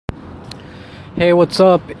Hey, what's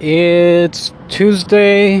up? It's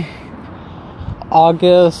Tuesday,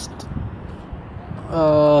 August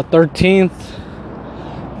 13th,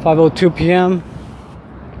 5:02 p.m.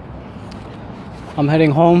 I'm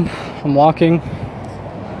heading home. I'm walking.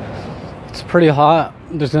 It's pretty hot.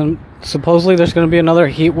 Supposedly there's gonna be another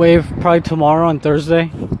heat wave probably tomorrow on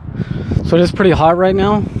Thursday. So it is pretty hot right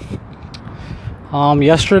now.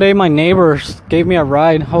 Yesterday my neighbors gave me a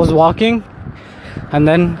ride. I was walking and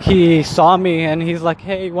then he saw me and he's like,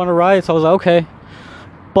 "Hey, you want to ride?" So I was like, "Okay."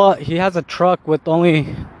 But he has a truck with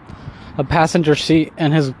only a passenger seat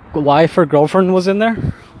and his wife or girlfriend was in there.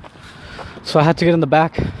 So I had to get in the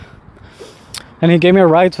back. And he gave me a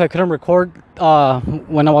ride so I couldn't record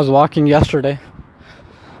when I was walking yesterday.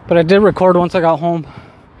 But I did record once I got home.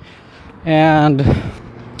 And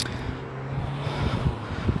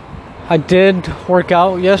I did work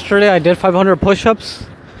out yesterday. I did 500 push-ups.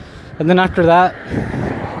 And then after that,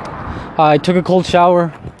 I took a cold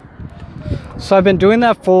shower. So I've been doing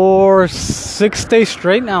that for 6 days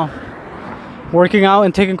straight now. Working out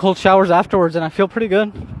and taking cold showers afterwards, and I feel pretty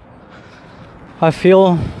good. I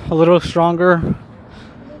feel a little stronger.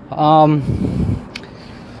 I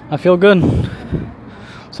feel good.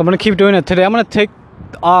 So I'm gonna keep doing it. Today I'm gonna take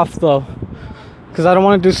off though, because I don't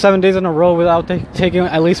want to do 7 days in a row without taking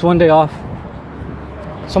at least one day off.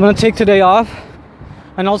 So I'm gonna take today off.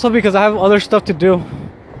 And also because I have other stuff to do.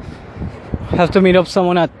 I have to meet up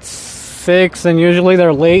someone at 6 and usually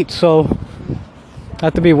they're late, so I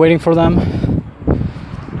have to be waiting for them.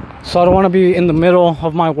 So I don't want to be in the middle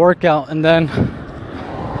of my workout and then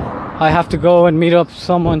I have to go and meet up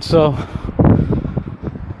someone. So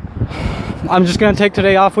I'm just gonna take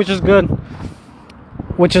today off, which is good,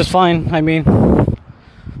 which is fine. I mean,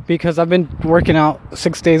 because I've been working out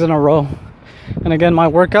 6 days in a row. And again, my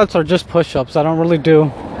workouts are just push-ups. I don't really do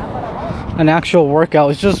an actual workout.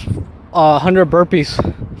 It's just 100 burpees.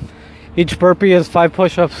 Each burpee is 5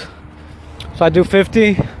 push-ups. So I do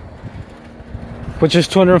 50, which is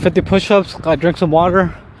 250 push-ups. I drink some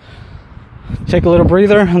water, take a little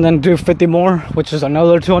breather, and then do 50 more, which is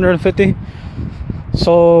another 250.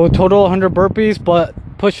 So total 100 burpees, but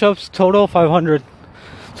push-ups total 500.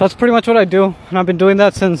 So that's pretty much what I do. And I've been doing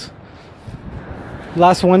that since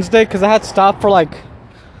last Wednesday, because I had stopped for like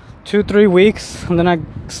 2-3 weeks and then I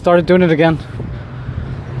started doing it again.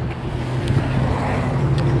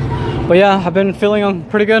 But yeah, I've been feeling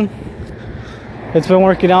pretty good. It's been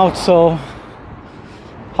working out. So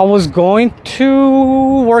I was going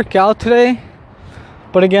to work out today,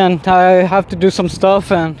 but again, I have to do some stuff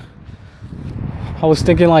and I was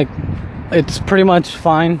thinking like it's pretty much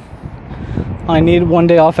fine. I need one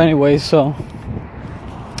day off anyway, so.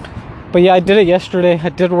 But yeah, I did it yesterday. I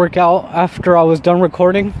did work out after I was done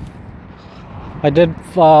recording. I did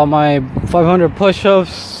my 500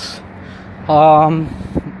 push-ups.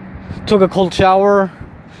 Took a cold shower.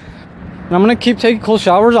 And I'm gonna keep taking cold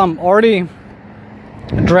showers. I'm already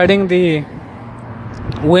dreading the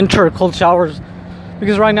winter cold showers.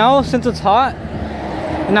 Because right now, since it's hot,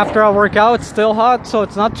 and after I work out, it's still hot. So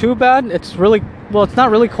it's not too bad. It's really, well, it's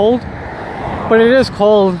not really cold, but it is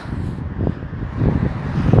cold.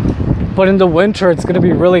 But in the winter, it's gonna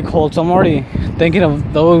be really cold. So I'm already thinking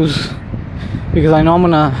of those because I know I'm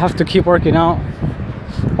gonna have to keep working out.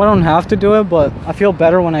 Well, I don't have to do it, but I feel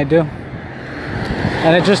better when I do.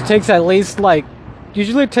 And it just takes at least like,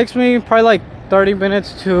 usually it takes me probably like 30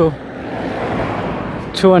 minutes to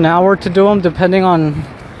an hour to do them, depending on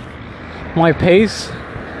my pace.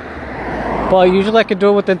 But usually I can do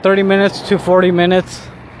it within 30 minutes to 40 minutes.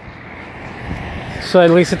 So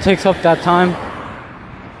at least it takes up that time.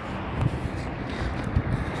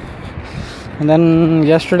 And then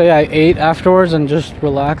yesterday I ate afterwards and just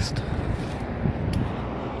relaxed.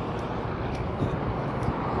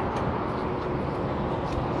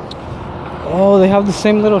 Oh, they have the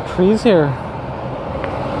same little trees here.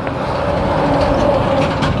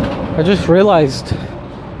 I just realized.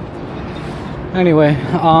 Anyway,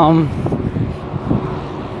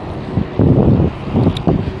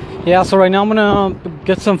 yeah, so right now I'm gonna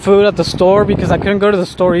get some food at the store because I couldn't go to the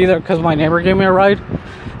store either because my neighbor gave me a ride.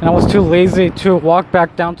 And I was too lazy to walk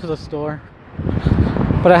back down to the store.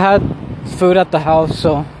 But I had food at the house,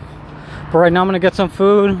 so. But right now I'm gonna get some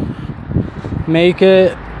food, make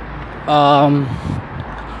it,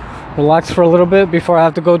 relax for a little bit before I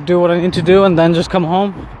have to go do what I need to do and then just come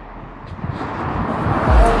home.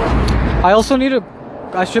 I also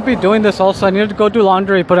I should be doing this also. I need to go do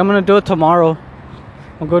laundry, but I'm gonna do it tomorrow.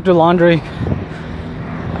 I'll go do laundry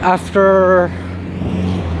after.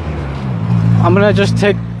 I'm gonna just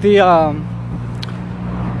take the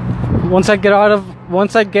once I get out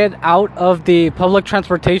of the public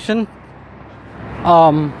transportation,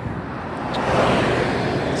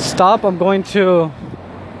 stop, I'm going to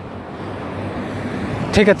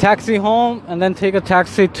take a taxi home and then take a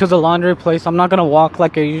taxi to the laundry place. I'm not gonna walk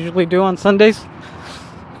like I usually do on Sundays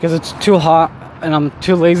because it's too hot and I'm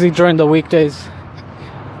too lazy during the weekdays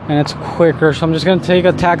and it's quicker. So I'm just gonna take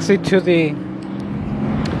a taxi to the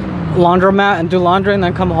laundromat and do laundry and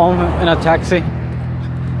then come home in a taxi.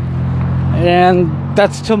 And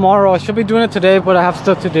that's tomorrow. I should be doing it today, but I have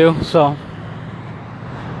stuff to do, so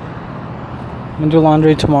I'm gonna do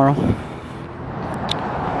laundry tomorrow.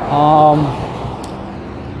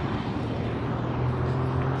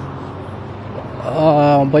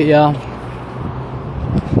 But yeah.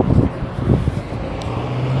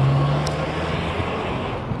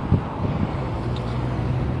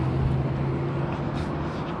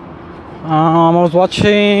 I was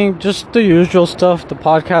watching just the usual stuff, the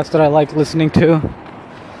podcast that I like listening to.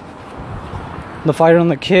 The Fighter and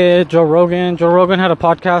the Kid, Joe Rogan. Joe Rogan had a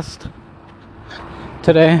podcast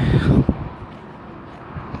today.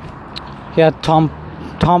 He had Tom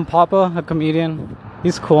Papa, a comedian.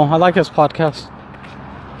 He's cool. I like his podcast.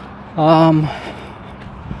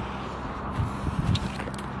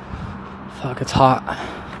 Fuck, it's hot.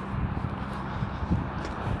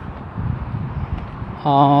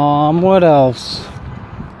 What else?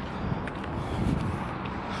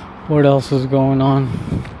 What else is going on?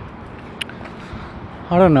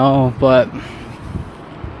 I don't know, but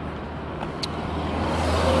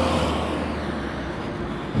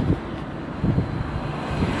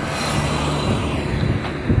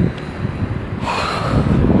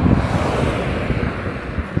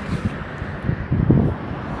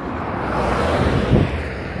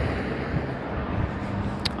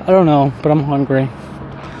I don't know, but I'm hungry.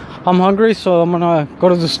 I'm hungry, so I'm gonna go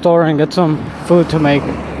to the store and get some food to make.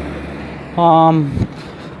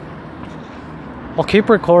 I'll keep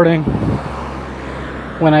recording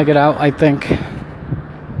when I get out, I think.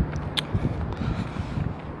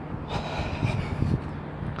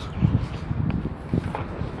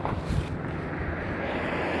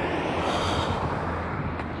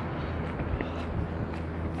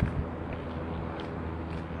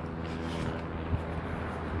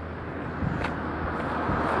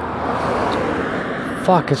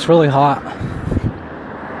 Fuck, it's really hot.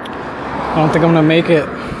 I don't think I'm gonna make it.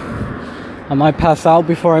 I might pass out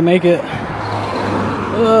before I make it.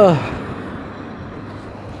 Ugh.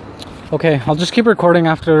 Okay, I'll just keep recording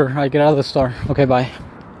after I get out of the store. Okay, bye.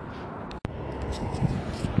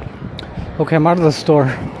 Okay, I'm out of the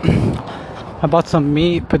store. I bought some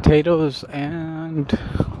meat, potatoes, and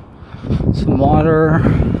some water,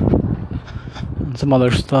 and some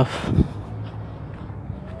other stuff.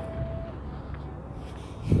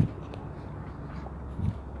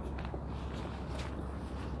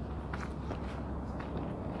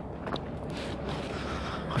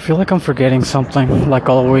 I feel like I'm forgetting something, like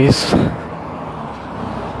always.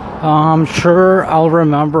 I'm sure I'll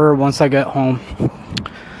remember once I get home.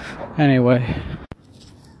 Anyway.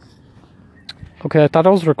 Okay, I thought I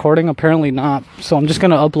was recording, apparently not. So I'm just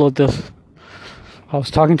gonna upload this. I was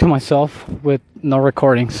talking to myself with no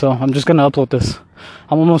recording, so I'm just gonna upload this.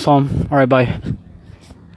 I'm almost home. Alright, bye.